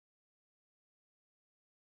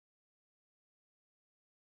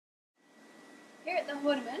at the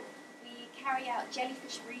Horniman, we carry out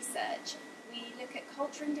jellyfish research. We look at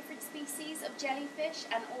culturing different species of jellyfish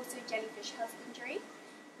and also jellyfish husbandry.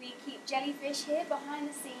 We keep jellyfish here behind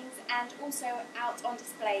the scenes and also out on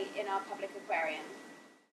display in our public aquarium.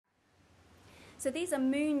 So these are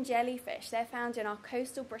moon jellyfish. They're found in our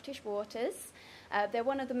coastal British waters. They're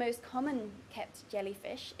one of the most common kept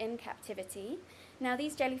jellyfish in captivity. Now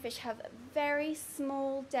these jellyfish have very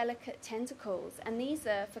small, delicate tentacles, and these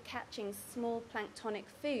are for catching small planktonic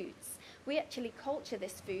foods. We actually culture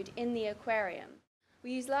this food in the aquarium.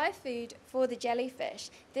 We use live food for the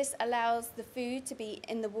jellyfish. This allows the food to be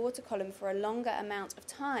in the water column for a longer amount of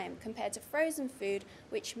time compared to frozen food,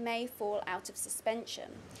 which may fall out of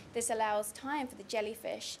suspension. This allows time for the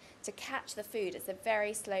jellyfish to catch the food, as they're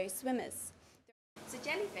very slow swimmers. So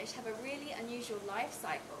jellyfish have a really unusual life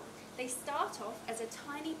cycle. They start off as a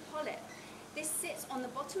tiny polyp. This sits on the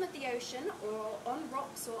bottom of the ocean or on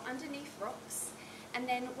rocks or underneath rocks. And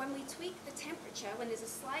then when we tweak the temperature, when there's a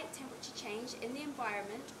slight temperature change in the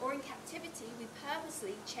environment or in captivity, we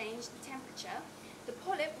purposely change the temperature, the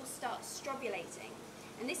polyp will start strobulating.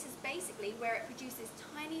 And this is basically where it produces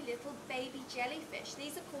tiny little baby jellyfish.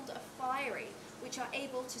 These are called ephyrae, which are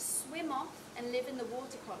able to swim off and live in the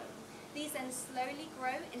water column. These then slowly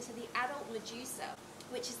grow into the adult medusa,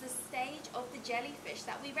 which is the stage of the jellyfish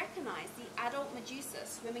that we recognize, the adult medusa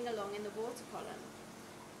swimming along in the water column.